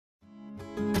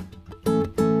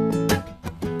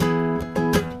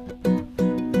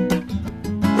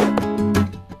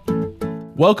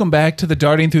Welcome back to the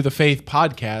Darting Through the Faith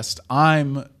podcast.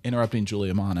 I'm interrupting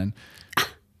Julia Monin.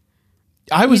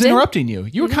 I was interrupting you.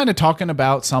 You were kind of talking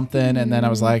about something, and then I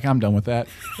was like, I'm done with that.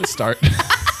 Let's start.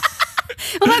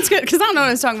 Well, that's good, because I don't know what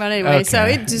I was talking about anyway, so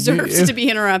it deserves to be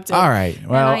interrupted. All right.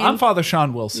 Well, I'm Father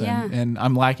Sean Wilson, and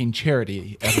I'm lacking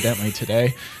charity, evidently,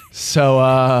 today. So,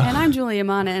 and I'm Julia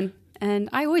Monin, and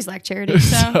I always lack charity,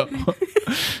 so.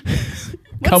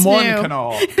 Come on,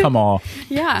 Canal. Come on.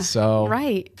 Yeah. So.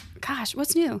 Right. Gosh,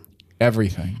 what's new?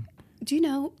 Everything. Do you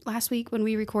know, last week when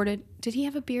we recorded, did he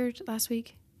have a beard last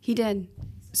week? He did.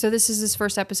 So this is his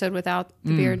first episode without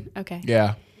the beard? Okay.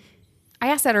 Yeah. I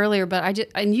asked that earlier, but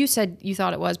and you said you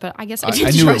thought it was, but I guess I knew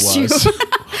didn't trust you.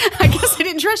 it I guess I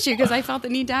didn't trust you because I felt the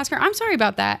need to ask her. I'm sorry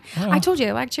about that. I told you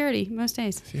I lack charity most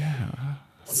days. Yeah.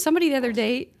 Somebody the other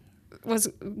day was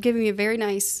giving me a very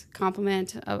nice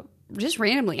compliment, just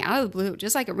randomly out of the blue,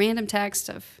 just like a random text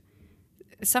of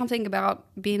something about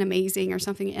being amazing or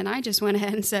something. And I just went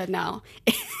ahead and said, no,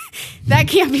 that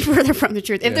can't be further from the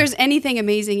truth. If there's anything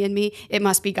amazing in me, it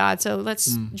must be God. So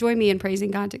let's join me in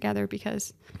praising God together,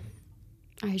 because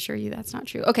I assure you that's not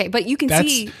true. Okay, but you can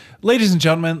see. Ladies and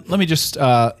gentlemen, let me just,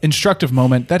 instructive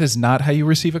moment. That is not how you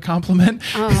receive a compliment.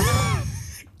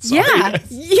 Yeah.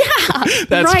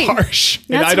 That's right. harsh.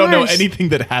 And That's I don't know harsh. anything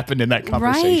that happened in that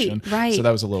conversation. Right. So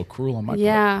that was a little cruel on my part.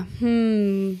 Yeah.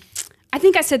 I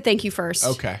think I said thank you first.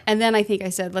 Okay. And then I think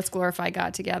I said, let's glorify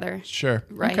God together. Sure.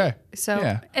 Right. Okay. So,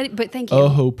 yeah. But thank you.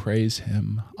 Oh, praise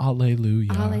him.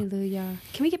 Alleluia. Hallelujah.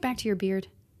 Can we get back to your beard?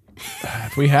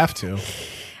 If we have to.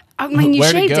 I mean, you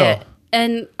Where'd it shaved go? it.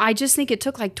 And I just think it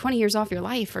took like 20 years off your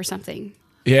life or something.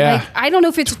 Yeah. Like, I don't know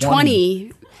if it's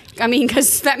 20. I mean,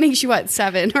 because that makes you, what,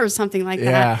 7 or something like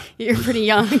Yeah. that. You're pretty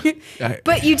young.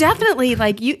 But you definitely,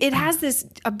 it has this,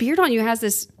 a beard on you has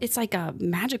this, it's like a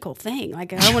magical thing.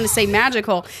 Like, I don't want to say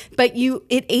magical, but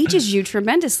it ages you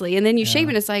tremendously. And then you shave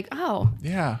it, it's like, oh.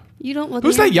 Yeah. You don't look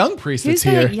Who's that young priest that's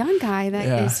Who's here? that young guy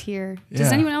that is here? Does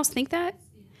Yeah. anyone else think that?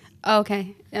 Oh,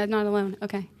 okay. Not alone.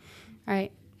 Okay. All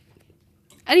right.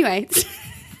 Anyway.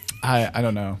 I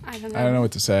don't know. I don't know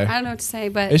what to say. I don't know what to say,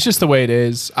 but It's just the way it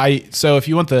is. So if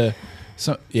you want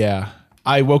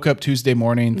I woke up Tuesday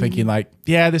morning thinking like,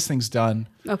 yeah, this thing's done.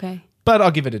 okay. But I'll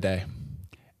give it a day.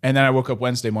 And then I woke up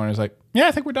Wednesday morning. I was like, yeah,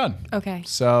 I think we're done. Okay.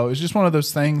 So it's just one of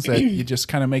those things that you just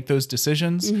kind of make those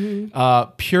decisions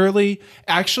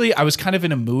Actually, I was kind of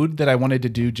in a mood that I wanted to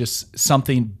do just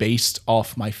something based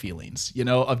off my feelings,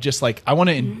 of just like,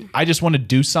 I just want to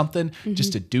do something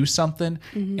just to do something.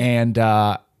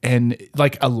 And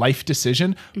like a life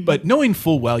decision, but knowing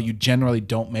full well you generally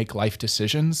don't make life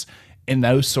decisions in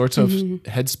those sorts of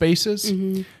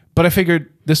headspaces. But I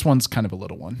figured this one's kind of a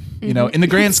little one, in the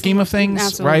grand scheme of things,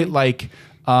 Absolutely. right? Like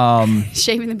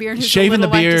Shaving the beard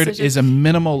is a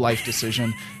minimal life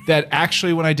decision that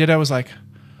actually when I did, I was like,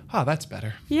 oh, that's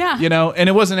better. Yeah. And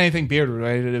it wasn't anything beard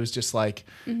related. It was just like,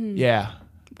 yeah.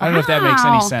 I don't know if that makes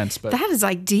any sense, but that is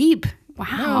like deep.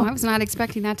 Wow, I was not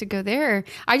expecting that to go there.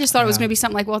 I just thought it was going to be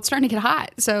something like, well, it's starting to get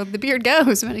hot, so the beard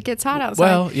goes when it gets hot outside.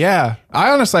 Well, yeah.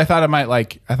 I honestly thought I might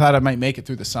make it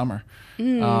through the summer,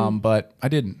 but I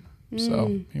didn't.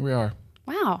 So here we are.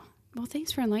 Wow. Well,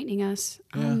 thanks for enlightening us.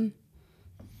 Yeah.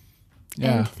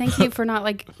 And thank you for not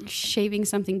like shaving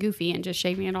something goofy and just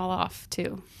shaving it all off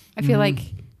too. I feel like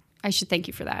I should thank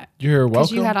you for that. You're welcome.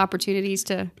 Because you had opportunities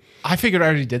to. I figured I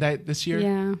already did that this year.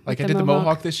 Yeah. Like I did the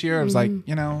Mohawk this year. I was like,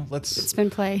 let's. It's been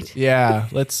played. Yeah.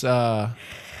 Let's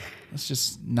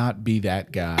just not be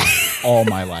that guy all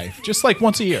my life. Just like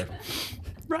once a year.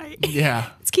 Right. Yeah.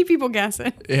 Let's keep people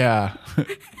guessing. Yeah.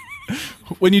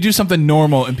 When you do something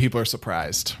normal and people are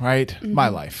surprised, right? My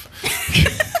life.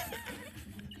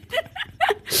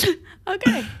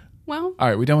 Okay. Well. All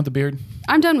right. We done with the beard?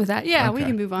 I'm done with that. Yeah, we Okay,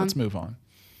 can move on. Let's move on.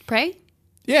 Pray?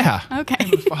 Yeah. Okay.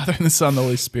 In the Father and the Son and the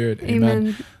Holy Spirit.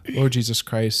 Amen. Lord Jesus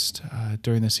Christ,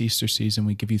 during this Easter season,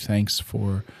 we give you thanks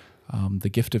for the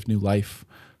gift of new life,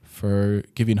 for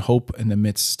giving hope in the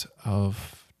midst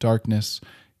of darkness,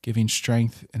 giving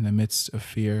strength in the midst of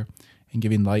fear, and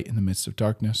giving light in the midst of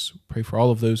darkness. Pray for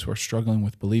all of those who are struggling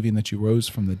with believing that you rose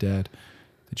from the dead,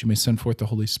 that you may send forth the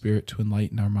Holy Spirit to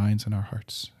enlighten our minds and our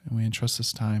hearts. And we entrust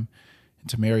this time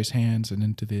into Mary's hands and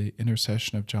into the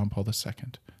intercession of John Paul II.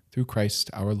 Through Christ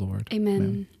our Lord. Amen.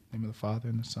 In the name of the Father,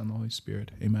 and the Son, and the Holy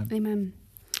Spirit. Amen. Amen.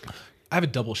 I have a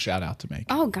double shout out to make.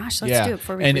 Oh gosh, let's do it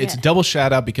before we and forget. it's a double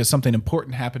shout out because something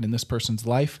important happened in this person's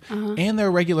life, and they're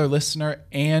a regular listener.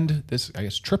 And this, I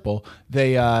guess, triple.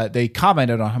 They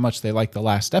commented on how much they liked the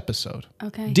last episode.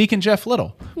 Okay. Deacon Jeff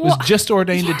Little was just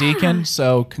ordained a deacon,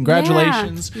 so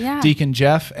congratulations, Yeah. Deacon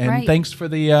Jeff, and Right. thanks for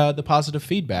the positive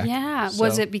feedback. Yeah. So-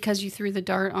 Was it because you threw the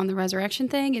dart on the resurrection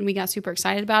thing and we got super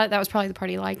excited about it? That was probably the part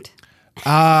he liked.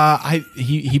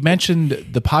 He mentioned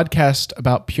the podcast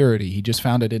about purity. He just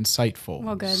found it insightful.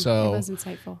 Well, good. So It was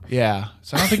insightful. yeah.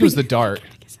 So I don't think it was the dart.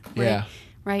 Yeah,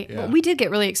 Right. Yeah. But we did get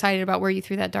really excited about where you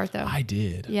threw that dart, though. I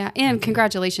did. Yeah. And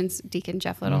congratulations, Deacon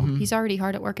Jeff Little. He's already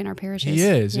hard at work in our parishes. He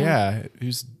is. Yeah. He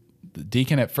was the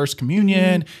deacon at First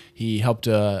Communion. He helped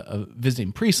a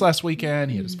visiting priest last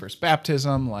weekend. He had his first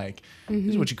baptism. Like this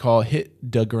is what you call hit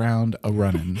the ground a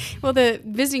running. Well, the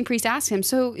visiting priest asked him,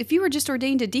 so if you were just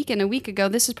ordained a deacon a week ago,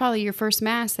 this is probably your first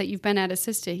mass that you've been at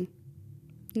assisting.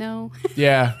 No.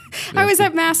 Yeah. I was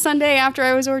at mass Sunday after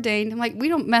I was ordained. I'm like, we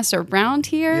don't mess around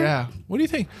here. Yeah. What do you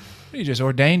think? What, are you just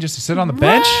ordained just to sit on the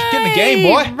bench? Get in the game,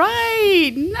 boy.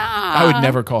 Right. Nah. I would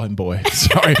never call him boy.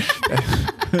 Sorry.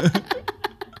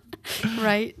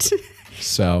 Right.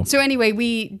 So So anyway,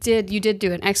 you did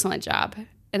do an excellent job,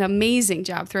 an amazing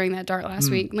job throwing that dart last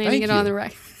week, landing thank it on you.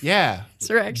 the yeah.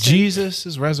 resurrection.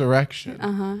 Jesus'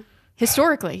 resurrection.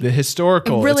 Historically. The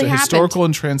historical. It really it's a happened. historical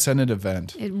and transcendent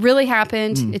event. It really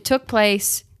happened. It took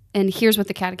place. And here's what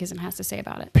the Catechism has to say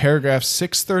about it. Paragraph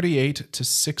 638 to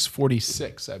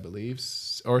 646, I believe,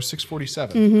 or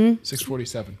 647.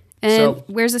 647. And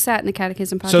where's this at in the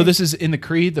Catechism project? So this is in the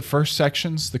Creed, the first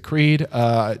sections. The Creed,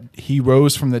 he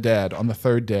rose from the dead on the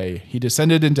third day. He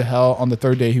descended into hell on the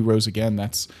third day. He rose again.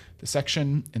 That's the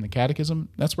section in the Catechism.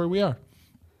 That's where we are.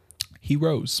 He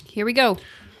rose. Here we go.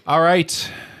 All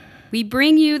right. We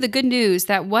bring you the good news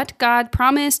that what God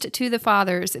promised to the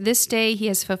fathers, this day he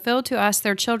has fulfilled to us,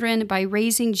 their children, by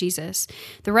raising Jesus.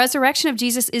 The resurrection of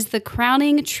Jesus is the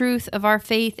crowning truth of our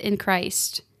faith in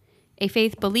Christ. A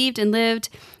faith believed and lived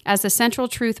as the central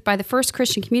truth by the first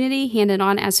Christian community, handed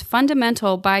on as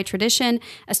fundamental by tradition,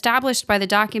 established by the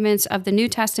documents of the New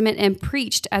Testament, and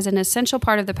preached as an essential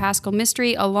part of the Paschal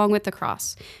mystery along with the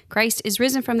cross. Christ is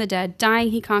risen from the dead.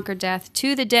 Dying, he conquered death.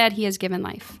 To the dead, he has given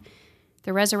life.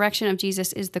 The resurrection of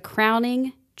Jesus is the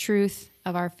crowning truth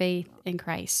of our faith in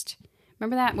Christ.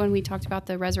 Remember that when we talked about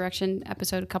the resurrection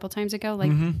episode a couple times ago?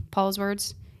 Like Paul's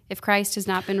words? If Christ has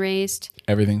not been raised,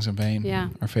 Everything's in vain. Yeah.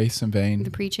 Our faith's in vain.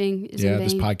 the preaching is in vain.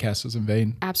 This podcast is in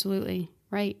vain. Absolutely.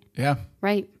 Right. Yeah.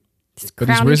 Right. It's But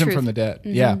he's crowning risen truth. from the dead.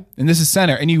 Yeah. And this is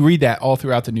center. And you read that all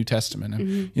throughout the New Testament.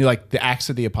 And you like the Acts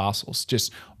of the Apostles,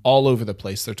 just all over the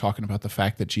place. They're talking about the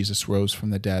fact that Jesus rose from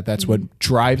the dead. That's what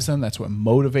drives them. That's what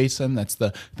motivates them. That's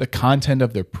the content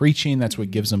of their preaching. That's what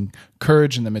gives them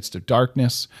courage in the midst of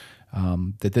darkness.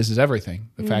 That this is everything.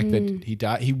 The fact that he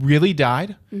died, he really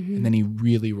died, and then he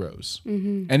really rose.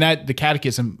 And that the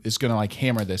Catechism is going to like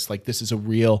hammer this. Like this is a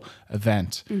real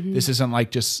event. This isn't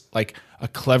like just like a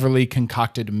cleverly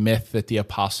concocted myth that the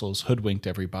apostles hoodwinked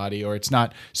everybody, or it's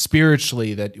not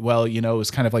spiritually that, well, you know, it was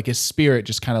kind of like his spirit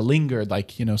just kind of lingered,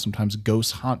 like, you know, sometimes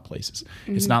ghosts haunt places.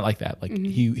 It's not like that. Like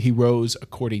he rose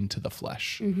according to the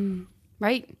flesh.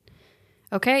 Right.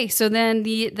 Okay, so then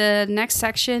the next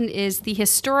section is the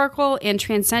historical and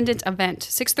transcendent event.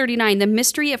 639, the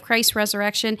mystery of Christ's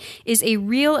resurrection is a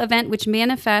real event which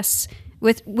manifests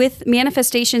with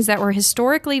manifestations that were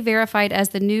historically verified as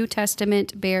the New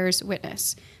Testament bears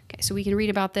witness. Okay, so we can read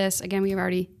about this. Again, we have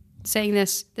already saying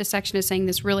this. This section is saying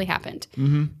this really happened.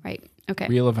 Right. Okay.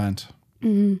 Real event.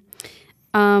 Then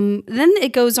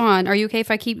it goes on. Are you okay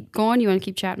if I keep going? You want to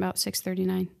keep chatting about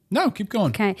 639? No, keep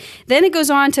going. Okay. Then it goes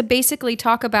on to basically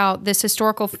talk about this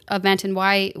historical event and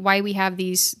why we have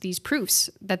these proofs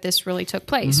that this really took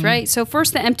place, right? So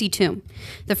first, the empty tomb.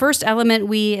 The first element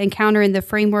we encounter in the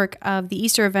framework of the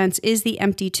Easter events is the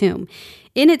empty tomb.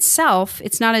 In itself,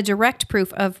 it's not a direct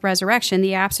proof of resurrection.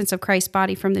 The absence of Christ's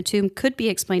body from the tomb could be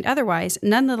explained otherwise.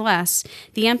 Nonetheless,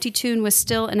 the empty tomb was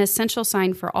still an essential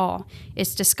sign for all.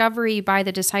 Its discovery by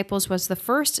the disciples was the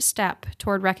first step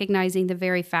toward recognizing the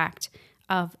very fact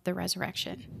of the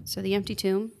resurrection. So the empty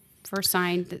tomb, first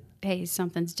sign that, hey,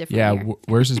 something's different Yeah, here.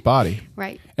 where's his body?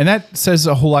 Right. And that says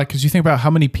a whole lot because you think about how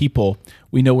many people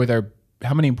we know where they're,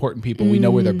 how many important people we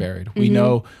know where they're buried. We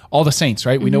know all the saints,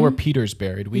 right? We know where Peter's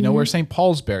buried. We know where St.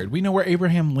 Paul's buried. We know where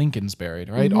Abraham Lincoln's buried,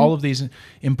 right? All of these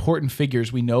important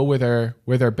figures, we know where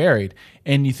they're buried.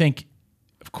 And you think,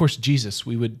 of course, Jesus,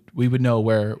 we would know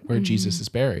where Jesus is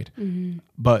buried.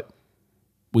 But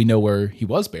we know where he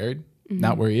was buried,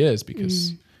 not where he is,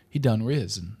 because he done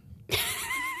risen.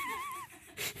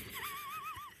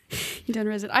 He done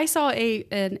risen. I saw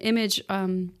an image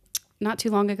not too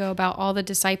long ago about all the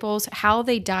disciples, how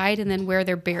they died, and then where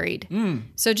they're buried.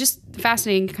 So just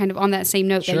fascinating, kind of on that same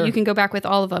note. Sure. That you can go back with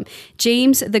all of them.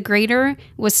 James the Greater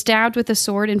was stabbed with a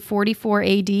sword in 44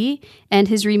 AD, and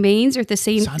his remains are at the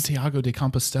same. Santiago de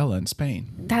Compostela in Spain.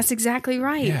 That's exactly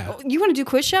right. Yeah. You want to do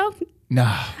quiz show?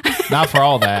 Nah, not for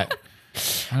all that.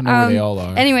 I don't know where they all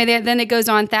are. Anyway, then it goes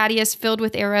on. Thaddeus, filled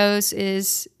with arrows,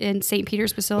 is in St.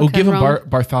 Peter's Basilica. Oh, give in him Rome.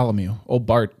 Bartholomew. Old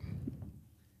Bart.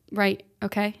 Right.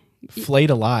 Okay. Flayed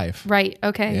alive. Right.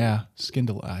 Okay. Yeah, skinned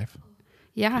alive.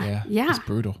 Yeah. Yeah, it's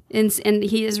brutal. And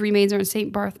his remains are in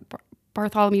St.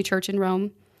 Bartholomew Church in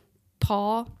Rome.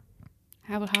 Paul,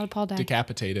 how did Paul die?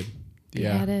 Decapitated.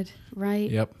 Yeah. Beheaded.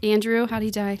 Right. Yep. Andrew, how did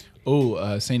he die?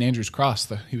 Oh, St. Andrew's Cross.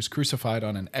 He was crucified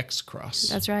on an X cross.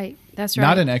 That's right. That's right.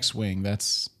 Not an X-wing.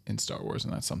 That's in Star Wars,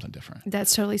 and that's something different.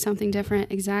 That's totally something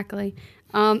different. Exactly.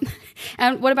 And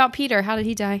what about Peter? How did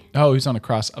he die? Oh, he's on a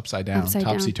cross upside down. Upside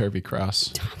down. Topsy-turvy cross.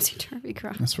 Topsy-turvy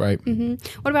cross. That's right.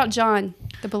 What about John,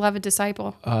 the beloved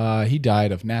disciple? He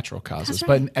died of natural causes, That's but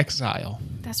right. in exile.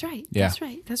 That's right. Yeah. That's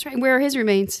right. That's right. Where are his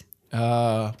remains?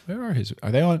 Where are his?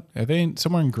 Are they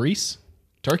somewhere in Greece?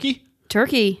 Turkey?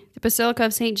 Turkey, the Basilica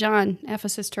of St. John,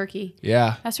 Ephesus, Turkey.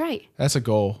 Yeah. That's right. That's a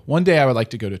goal. One day I would like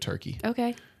to go to Turkey.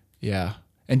 Okay. Yeah.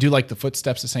 And do like the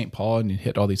footsteps of St. Paul and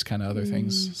hit all these kind of other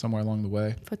things somewhere along the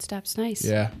way. Footsteps, nice.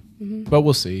 Yeah. But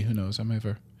we'll see. Who knows?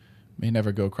 May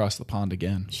never go across the pond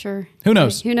again. Sure. Who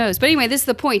knows? Who knows? But anyway, this is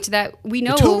the point that we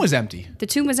know. The tomb was empty. The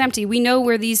tomb was empty. We know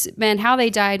where these men, how they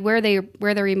died, where their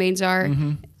remains are.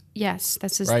 Yes,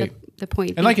 that's just Right. the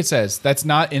point. And like it says, that's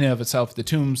not in and of itself. The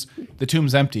tomb's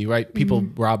empty, right? People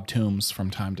rob tombs from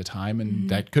time to time, and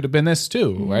that could have been this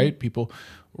too, right? People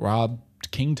robbed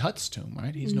King Tut's tomb,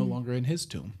 right? He's no longer in his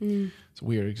tomb. It's a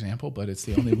weird example, but it's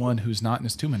the only one who's not in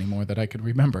his tomb anymore that I could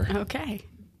remember. Okay.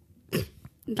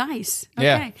 Nice. Okay.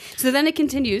 Yeah. So then it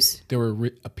continues. There were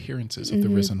appearances of the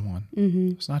risen one.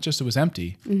 It's not just it was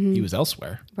empty; he was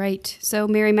elsewhere. Right. So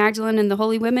Mary Magdalene and the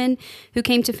holy women who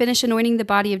came to finish anointing the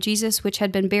body of Jesus, which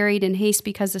had been buried in haste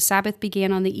because the Sabbath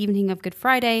began on the evening of Good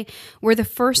Friday, were the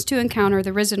first to encounter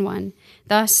the risen one.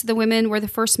 Thus, the women were the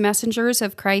first messengers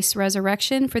of Christ's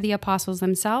resurrection for the apostles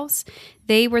themselves.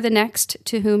 They were the next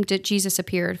to whom Jesus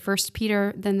appeared, first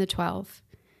Peter, then the 12.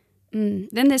 Then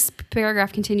this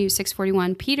paragraph continues,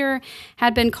 641. Peter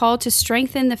had been called to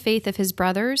strengthen the faith of his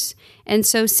brothers, and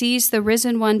so sees the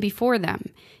risen one before them.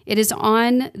 It is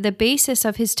on the basis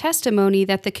of his testimony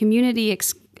that the community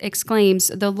exclaims,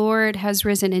 "The Lord has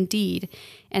risen indeed,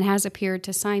 and has appeared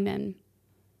to Simon."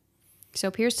 So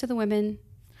appears to the women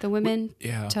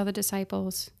tell the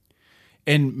disciples.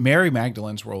 And Mary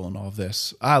Magdalene's role in all of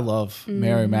this. I love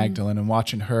Mary Magdalene and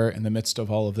watching her in the midst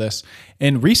of all of this.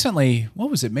 And recently,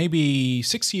 what was it, maybe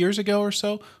 6 years ago or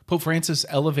so, Pope Francis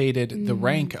elevated the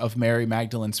rank of Mary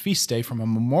Magdalene's feast day from a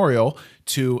memorial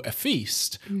to a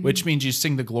feast, which means you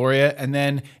sing the Gloria and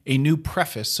then a new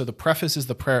preface. So the preface is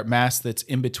the prayer at Mass that's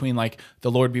in between, like,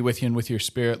 the Lord be with you and with your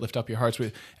spirit, lift up your hearts.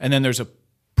 And then there's a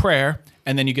prayer,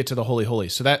 and then you get to the Holy Holy.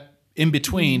 So that in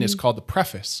between is called the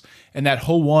preface, and that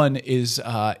whole one is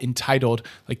entitled,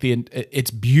 like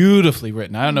it's beautifully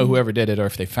written. I don't know whoever did it or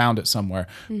if they found it somewhere,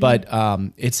 but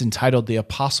it's entitled "The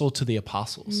Apostle to the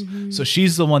Apostles." So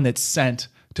she's the one that's sent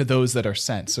to those that are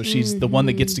sent. So she's the one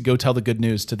that gets to go tell the good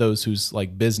news to those whose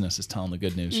like business is telling the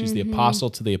good news. She's the apostle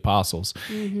to the apostles,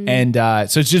 and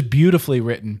so it's just beautifully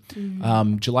written.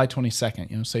 July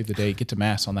 22nd, save the date, get to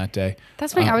Mass on that day.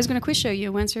 That's right. I was going to quiz show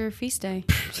you. When's your feast day?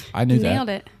 I knew that. Nailed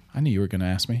it. I knew you were going to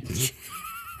ask me.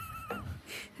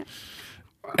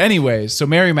 Anyways, so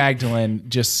Mary Magdalene,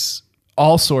 just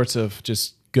all sorts of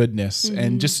just goodness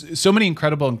and just so many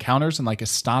incredible encounters and like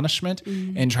astonishment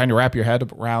and trying to wrap your head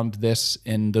around this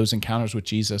in those encounters with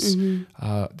Jesus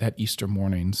that Easter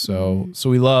morning. So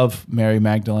we love Mary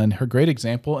Magdalene, her great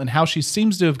example, and how she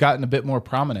seems to have gotten a bit more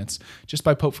prominence just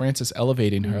by Pope Francis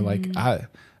elevating her. Like,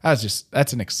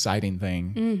 that's an exciting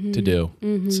thing to do.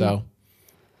 So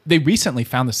they recently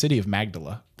found the city of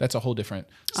Magdala. That's a whole different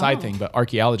side thing, but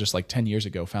archaeologists like 10 years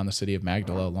ago found the city of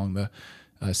Magdala along the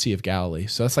Sea of Galilee.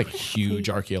 So that's like a huge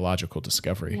archaeological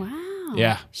discovery. Wow.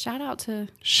 Yeah. Shout out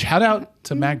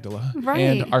to Magdala Right.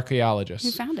 and archaeologists.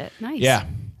 who found it. Nice. Yeah.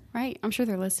 Right. I'm sure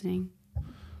they're listening.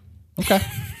 Okay.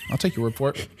 I'll take your word for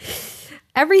it.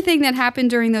 Everything that happened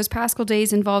during those Paschal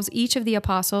days involves each of the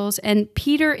apostles, and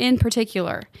Peter in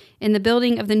particular, in the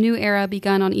building of the new era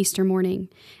begun on Easter morning.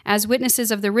 As witnesses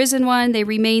of the risen one, they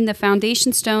remain the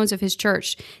foundation stones of his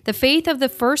church. The faith of the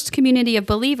first community of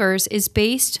believers is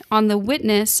based on the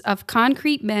witness of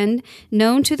concrete men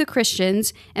known to the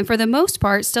Christians, and for the most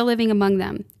part, still living among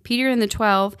them. Peter and the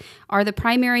 12 are the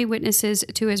primary witnesses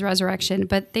to his resurrection,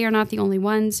 but they are not the only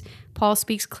ones. Paul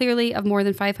speaks clearly of more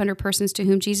than 500 persons to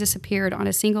whom Jesus appeared on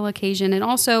a single occasion, and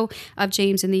also of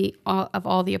James and of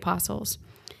all the apostles.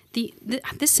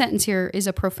 This sentence here is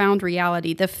a profound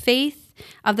reality. The faith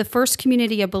of the first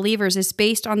community of believers is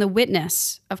based on the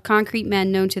witness of concrete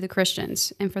men known to the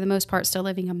Christians, and for the most part still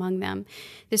living among them.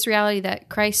 This reality that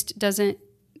Christ doesn't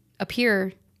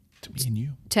appear To me and you.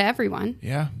 to everyone,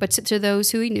 Yeah. but to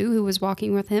those who he knew, who was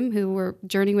walking with him, who were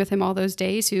journeying with him all those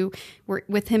days, who were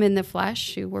with him in the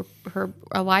flesh, who were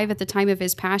alive at the time of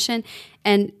his passion.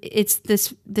 And it's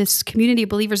this community of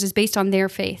believers is based on their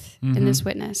faith in this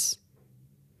witness.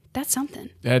 That's something.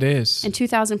 That is. And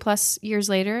 2,000 plus years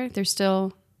later, there's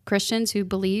still Christians who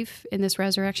believe in this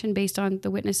resurrection based on the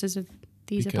witnesses of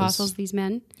these apostles, these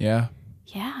men. Yeah.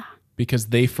 Yeah. Because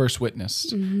they first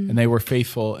witnessed and they were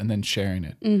faithful and then sharing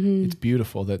it. It's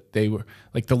beautiful that they were,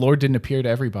 like, the Lord didn't appear to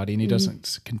everybody, and he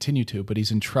doesn't continue to, but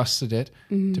he's entrusted it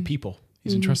to people.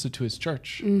 He's entrusted to his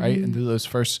church, right? And to those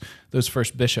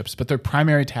first bishops. But their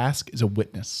primary task is a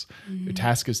witness. Their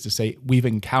task is to say, we've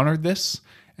encountered this,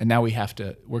 and now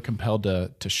we're compelled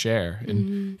to share.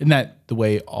 And isn't that the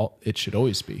way it should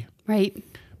always be? Right.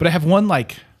 But I have one,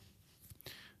 like,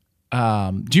 do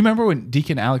you remember when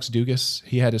Deacon Alex Dugas,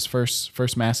 he had his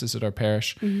first masses at our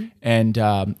parish,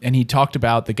 and he talked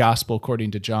about the gospel according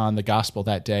to John, the gospel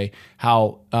that day,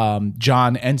 how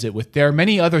John ends it with, there are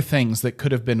many other things that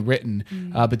could have been written,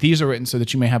 but these are written so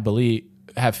that you may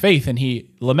have faith. And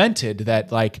he lamented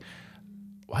that, like,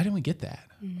 why didn't we get that?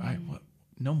 Right? What?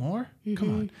 No more? Come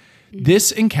on.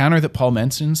 This encounter that Paul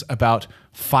mentions about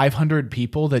 500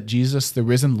 people that Jesus, the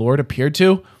risen Lord, appeared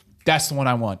to, that's the one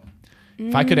I want.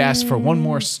 If I could ask for one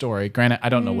more story, granted, I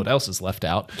don't know what else is left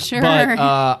out, Sure. but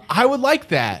I would like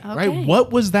that, Okay. right?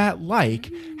 What was that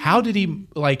like? How did he,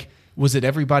 like, was it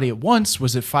everybody at once?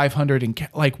 Was it 500? And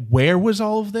like, where was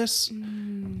all of this?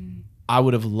 I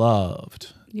would have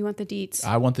loved. You want the deets.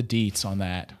 I want the deets on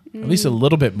that. At least a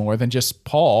little bit more than just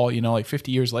Paul, like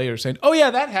 50 years later saying, oh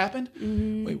yeah, that happened.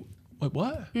 Wait,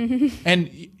 what?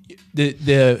 And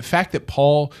the fact that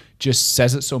Paul just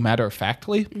says it so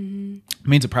matter-of-factly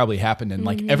means it probably happened, and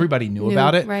like everybody knew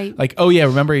about it. Right. Like, oh yeah,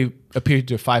 remember he appeared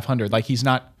to 500. Like, he's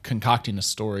not concocting a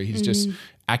story. He's just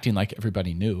acting like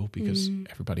everybody knew because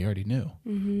everybody already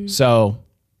knew. So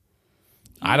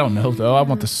I don't know though. I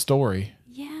want the story.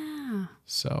 Yeah.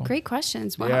 So Great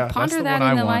questions. Wow. Yeah, that's Ponder the that one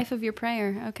I in the want. life of your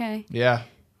prayer. Okay. yeah.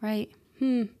 Right.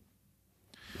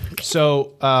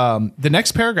 So the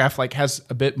next paragraph like has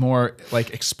a bit more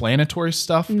like explanatory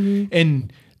stuff,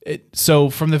 and so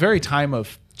from the very time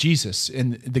of Jesus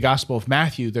in the Gospel of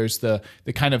Matthew, there's the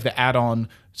kind of the add-on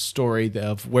story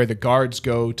of where the guards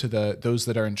go to those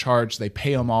that are in charge. They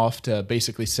pay them off to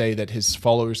basically say that his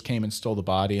followers came and stole the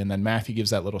body, and then Matthew gives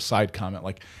that little side comment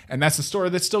like, and that's the story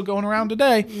that's still going around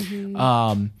today.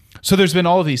 So there's been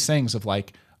all of these things of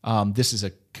like, this is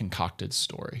a concocted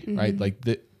story, right? Like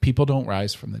people don't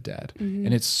rise from the dead,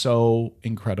 and it's so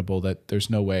incredible that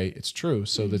there's no way it's true.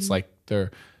 So that's like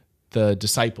the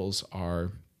disciples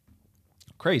are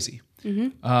crazy.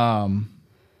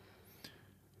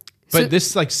 But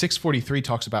this like 643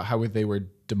 talks about how they were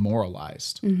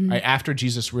demoralized right after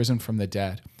Jesus risen from the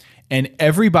dead, and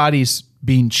everybody's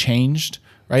being changed,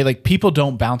 right? Like people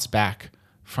don't bounce back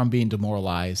from being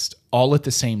demoralized all at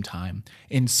the same time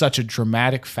in such a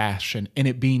dramatic fashion, and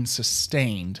it being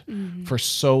sustained for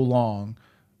so long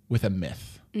with a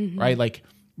myth, right? Like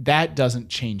that doesn't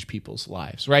change people's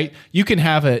lives, right? You can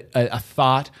have a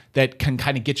thought that can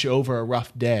kind of get you over a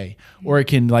rough day, or it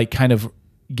can like kind of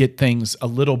get things a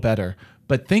little better,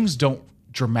 but things don't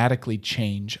dramatically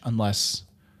change unless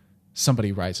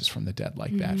somebody rises from the dead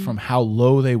like that, from how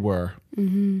low they were,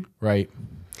 right?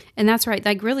 And that's right.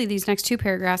 Like really these next two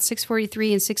paragraphs,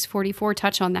 643 and 644,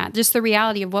 touch on that. Just the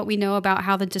reality of what we know about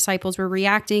how the disciples were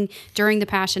reacting during the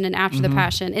passion and after the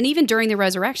passion, and even during the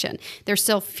resurrection. They're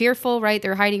still fearful, right?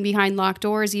 They're hiding behind locked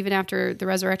doors even after the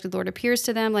resurrected Lord appears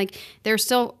to them. Like they're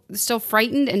still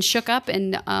frightened and shook up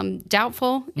and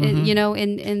doubtful,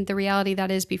 in the reality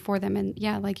that is before them. And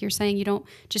yeah, like you're saying, you don't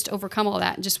just overcome all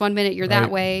that. Just one minute you're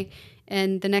that way,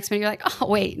 and the next minute you're like, oh,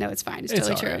 wait, no, it's fine. It's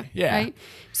totally true. Right. Yeah. Right?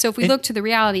 So if we look to the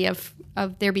reality of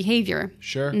their behavior.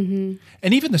 Sure. And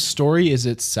even the story is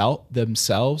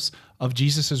themselves of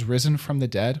Jesus is risen from the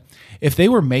dead. If they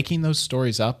were making those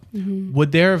stories up,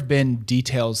 would there have been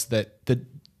details that the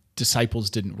disciples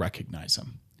didn't recognize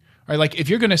them? Right? Like if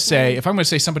you're going to say, if I'm going to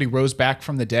say somebody rose back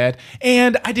from the dead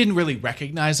and I didn't really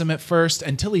recognize him at first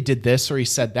until he did this, or he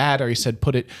said that, or he said,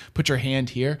 put your hand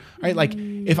here. Right? Like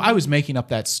if I was making up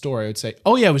that story, I would say,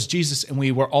 oh yeah, it was Jesus, and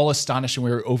we were all astonished and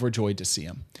we were overjoyed to see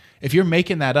him. If you're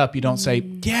making that up, you don't say,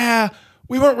 yeah,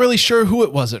 we weren't really sure who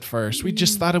it was at first. We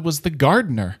just thought it was the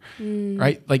gardener,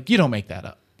 right? Like, you don't make that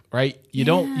up, right? You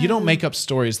don't make up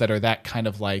stories that are that kind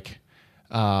of like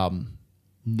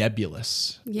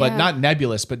nebulous, but not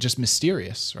nebulous, but just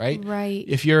mysterious, right? Right.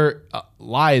 If your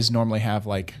lies normally have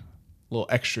like little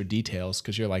extra details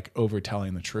because you're like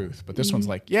overtelling the truth, but this one's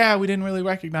like, yeah, we didn't really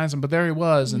recognize him, but there he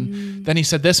was, and then he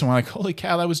said this, and we're like, holy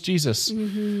cow, that was Jesus.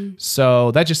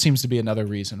 So that just seems to be another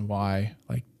reason why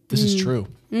like this is true.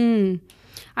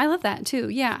 I love that too.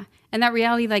 Yeah. And that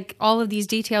reality, like all of these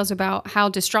details about how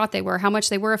distraught they were, how much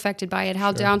they were affected by it,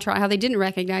 how downtrodden, how they didn't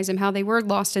recognize him, how they were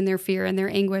lost in their fear and their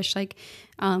anguish, like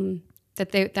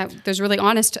that there's really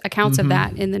honest accounts of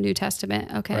that in the New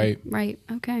Testament. Okay. Right.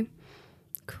 Okay.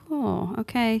 Cool.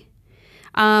 Okay.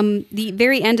 The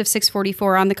very end of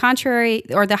 644, on the contrary,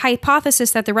 or the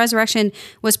hypothesis that the resurrection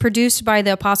was produced by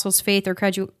the apostles' faith or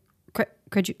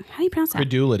how do you pronounce that?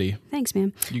 Credulity. Thanks,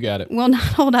 man. You got it. Will not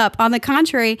hold up. On the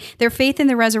contrary, their faith in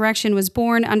the resurrection was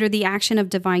born under the action of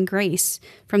divine grace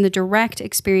from the direct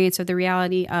experience of the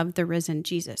reality of the risen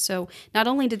Jesus. So not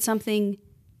only did something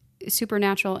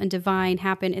supernatural and divine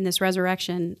happen in this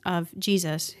resurrection of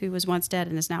Jesus, who was once dead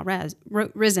and is now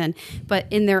risen, but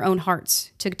in their own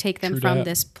hearts to take them from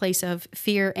this place of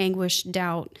fear, anguish,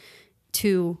 doubt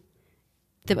to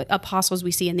the apostles we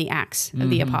see in the Acts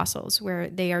of the apostles, where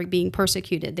they are being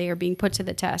persecuted, they are being put to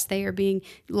the test, they are being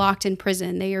locked in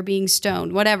prison, they are being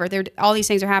stoned, whatever. All these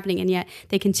things are happening, and yet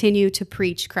they continue to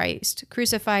preach Christ,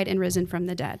 crucified and risen from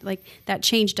the dead. Like that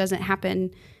change doesn't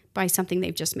happen by something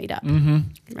they've just made up.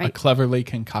 Right? A cleverly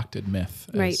concocted myth,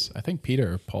 as right. I think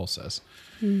Peter or Paul says.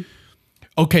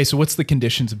 Okay, so what's the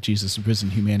conditions of Jesus'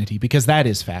 risen humanity? Because that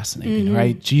is fascinating,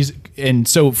 right? Jesus, and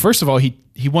so first of all,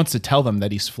 he wants to tell them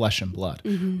that he's flesh and blood,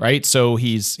 right? So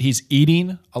he's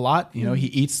eating a lot. You know, he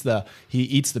eats the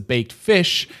baked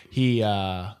fish. He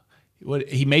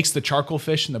makes the charcoal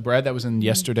fish and the bread that was in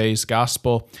yesterday's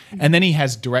gospel, and then he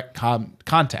has direct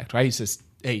contact, right? He says,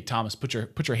 hey, Thomas, put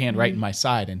your hand right in my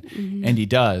side, and he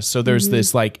does. So there's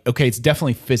this like, okay, it's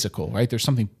definitely physical, right? There's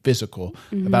something physical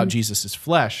about Jesus's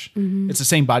flesh. It's the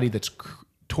same body that's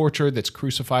tortured, that's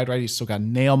crucified, right? He's still got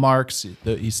nail marks.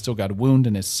 He's still got a wound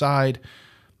in his side.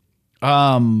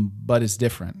 But it's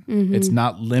different. It's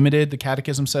not limited, the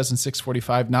Catechism says in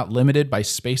 645, not limited by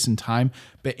space and time,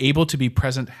 but able to be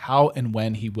present how and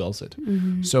when he wills it.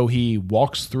 So he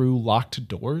walks through locked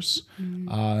doors.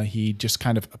 He just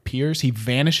kind of appears. He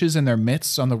vanishes in their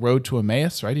midst on the road to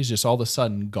Emmaus, right? He's just all of a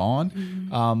sudden gone.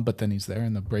 But then he's there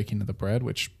in the breaking of the bread,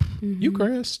 which,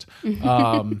 Eucharist.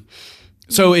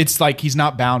 So it's like he's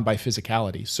not bound by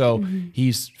physicality. So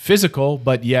he's physical,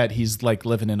 but yet he's like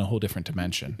living in a whole different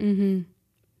dimension.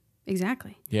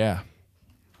 Exactly. Yeah.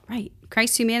 Right.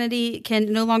 Christ's humanity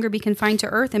can no longer be confined to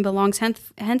earth and belongs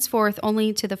henceforth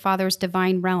only to the Father's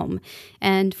divine realm.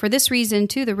 And for this reason,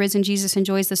 too, the risen Jesus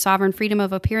enjoys the sovereign freedom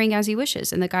of appearing as he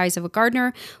wishes in the guise of a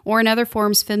gardener or in other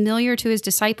forms familiar to his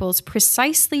disciples,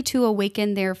 precisely to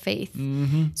awaken their faith.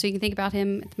 So you can think about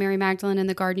him, Mary Magdalene in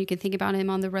the garden. You can think about him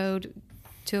on the road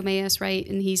to Emmaus, right?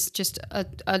 And he's just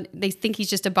they think he's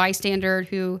just a bystander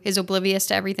who is oblivious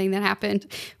to everything that happened,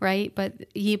 right? But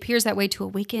he appears that way to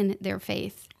awaken their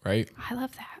faith. Right. I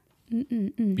love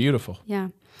that. Beautiful. Yeah.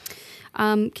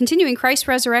 Continuing, Christ's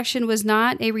resurrection was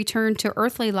not a return to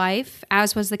earthly life,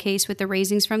 as was the case with the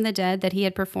raisings from the dead that he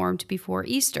had performed before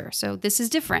Easter. So this is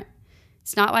different.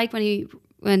 It's not like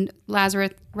when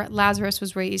Lazarus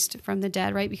was raised from the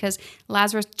dead, right? Because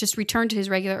Lazarus just returned to his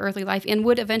regular earthly life and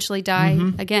would eventually die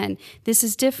again. This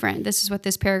is different. This is what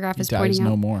this paragraph is pointing out. He dies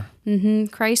no more.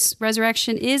 Christ's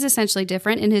resurrection is essentially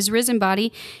different. In his risen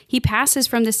body, he passes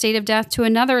from the state of death to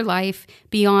another life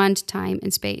beyond time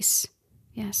and space.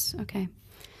 Yes. Okay.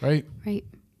 Right. Right.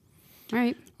 All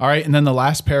right. All right. And then the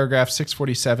last paragraph,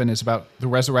 647, is about the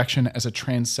resurrection as a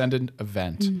transcendent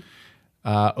event.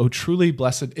 O truly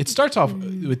blessed. It starts off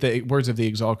with the words of the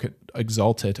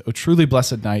exalted. O truly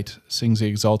blessed night, sings the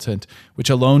exultant, which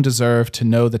alone deserve to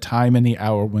know the time and the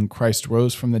hour when Christ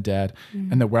rose from the dead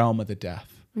and the realm of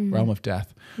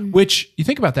death. Which, you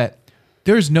think about that,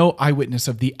 there's no eyewitness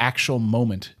of the actual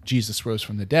moment Jesus rose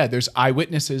from the dead. There's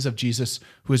eyewitnesses of Jesus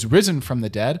who has risen from the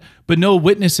dead, but no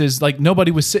witnesses, like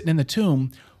nobody was sitting in the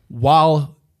tomb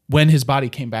when his body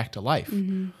came back to life.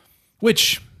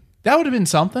 Which, that would have been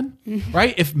something,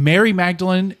 right? If Mary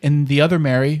Magdalene and the other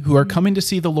Mary, who are coming to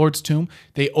see the Lord's tomb,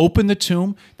 they open the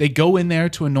tomb, they go in there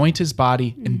to anoint his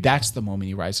body, and that's the moment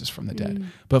he rises from the dead.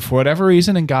 But for whatever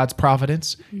reason, in God's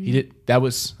providence, that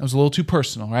was a little too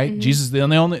personal, right? Jesus,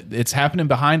 it's happening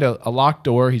behind a locked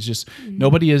door. He's just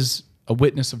nobody is a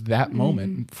witness of that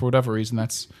moment. For whatever reason,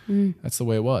 that's the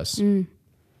way it was.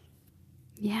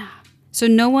 Yeah. So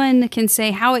no one can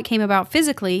say how it came about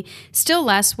physically, still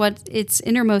less what its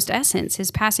innermost essence,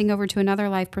 his passing over to another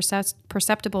life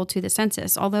perceptible to the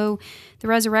senses. Although the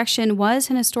resurrection was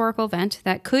an historical event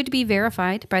that could be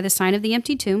verified by the sign of the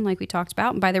empty tomb, like we talked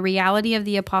about, and by the reality of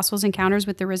the apostles' encounters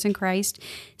with the risen Christ,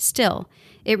 still,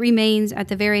 it remains at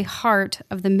the very heart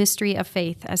of the mystery of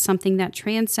faith as something that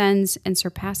transcends and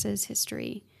surpasses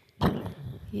history.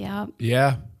 Yeah.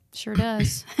 Yeah. Sure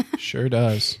does. Sure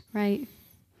does. Right.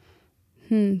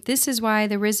 This is why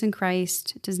the risen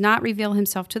Christ does not reveal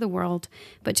himself to the world,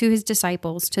 but to his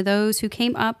disciples, to those who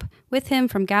came up with him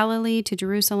from Galilee to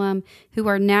Jerusalem, who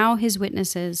are now his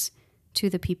witnesses to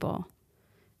the people.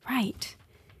 Right.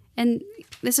 And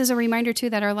this is a reminder, too,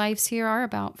 that our lives here are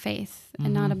about faith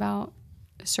and not about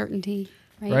certainty.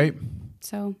 Right.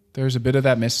 So there's a bit of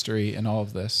that mystery in all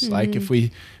of this. Like if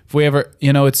we ever,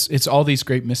 it's all these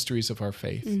great mysteries of our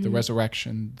faith, the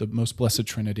resurrection, the most blessed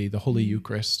Trinity, the Holy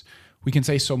Eucharist. We can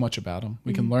say so much about them.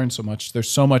 We can learn so much. There's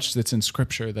so much that's in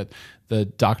Scripture that the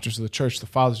doctors of the church, the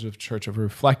fathers of the church have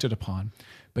reflected upon,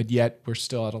 but yet we're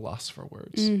still at a loss for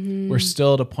words. We're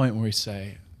still at a point where we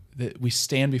say that we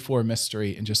stand before a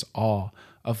mystery in just awe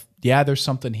of, there's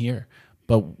something here,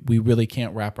 but we really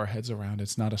can't wrap our heads around it.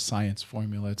 It's not a science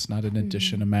formula. It's not an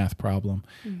addition, a math problem,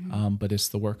 but it's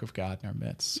the work of God in our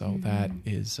midst. So that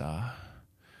is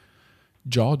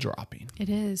jaw-dropping. it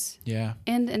is. Yeah.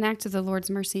 And an act of the Lord's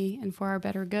mercy and for our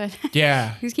better good.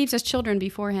 Yeah. He keeps us children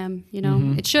before him,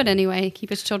 It should anyway,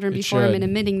 keep us children before him and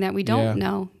admitting that we don't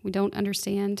know, we don't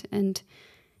understand. And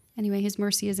anyway, his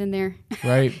mercy is in there.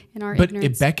 Right. in our but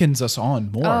ignorance. It beckons us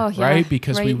on more, right?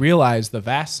 Because we realize the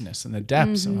vastness and the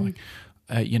depths. And we're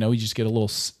like, you just get a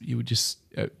little,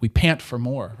 we pant for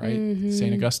more, right?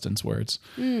 St. Augustine's words.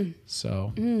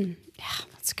 So. Yeah,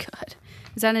 that's good.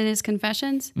 Is that in his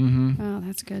Confessions? Oh,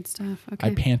 that's good stuff. Okay.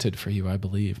 I panted for you, I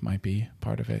believe, might be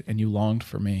part of it. And you longed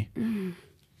for me.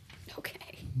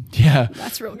 Okay. Yeah.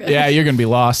 That's real good. Yeah, you're going to be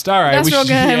lost. All right. That's real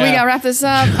good. Yeah. We got to wrap this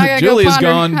up. I got to Julie's go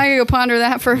gone. go ponder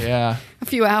that for a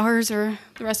few hours or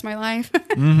the rest of my life.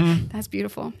 That's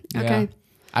beautiful. Okay. Yeah.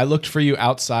 I looked for you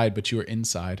outside, but you were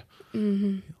inside.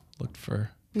 Looked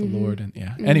for the Lord.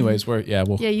 And anyways, we'll. Yeah,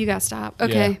 you got to stop.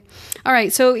 Okay. Yeah. All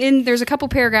right. So there's a couple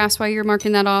paragraphs while you're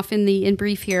marking that off in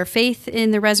brief here. Faith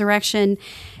in the resurrection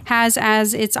has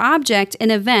as its object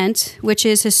an event which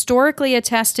is historically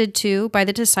attested to by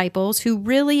the disciples who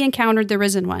really encountered the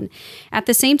risen one. At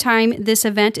the same time, this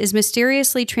event is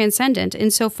mysteriously transcendent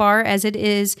insofar as it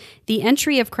is the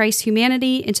entry of Christ's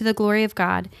humanity into the glory of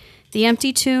God. The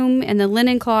empty tomb and the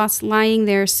linen cloths lying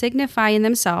there signify in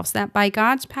themselves that by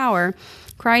God's power,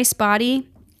 Christ's body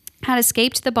had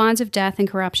escaped the bonds of death and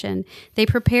corruption. They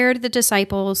prepared the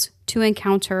disciples to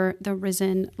encounter the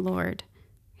risen Lord.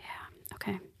 Yeah,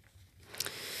 okay.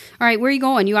 All right, where are you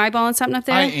going? You eyeballing something up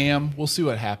there? I am. We'll see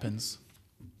what happens.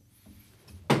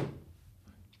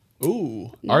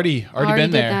 Ooh, already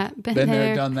been there. That. Been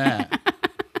there, done that.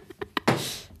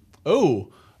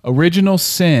 Oh, original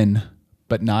sin,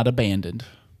 but not abandoned.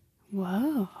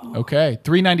 Whoa. Okay,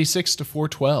 396 to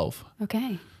 412.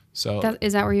 Okay. So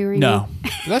Is that where you were aiming? No,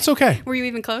 that's okay. Were you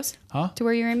even close? Huh? To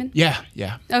where you were aiming? Yeah.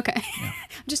 Okay. Yeah.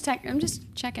 I'm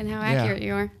just checking how accurate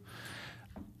you are.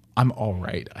 I'm all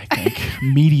right, I think.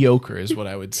 Mediocre is what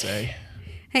I would say.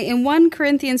 Hey, in 1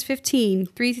 Corinthians 15,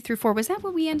 3-4, was that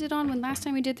what we ended on when last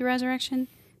time we did the resurrection?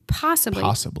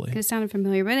 Possibly. It sounded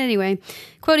familiar. But anyway,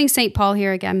 quoting St. Paul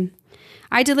here again.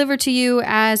 I deliver to you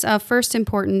as of first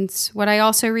importance what I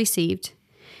also received,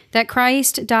 that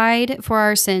Christ died for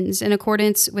our sins in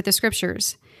accordance with the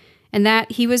Scriptures, and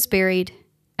that he was buried,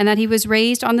 and that he was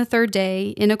raised on the third day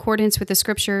in accordance with the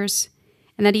Scriptures,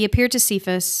 and that he appeared to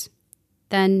Cephas,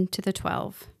 then to the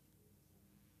 12.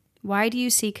 Why do you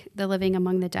seek the living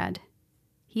among the dead?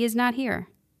 He is not here,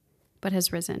 but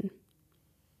has risen.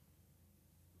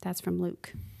 That's from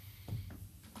Luke.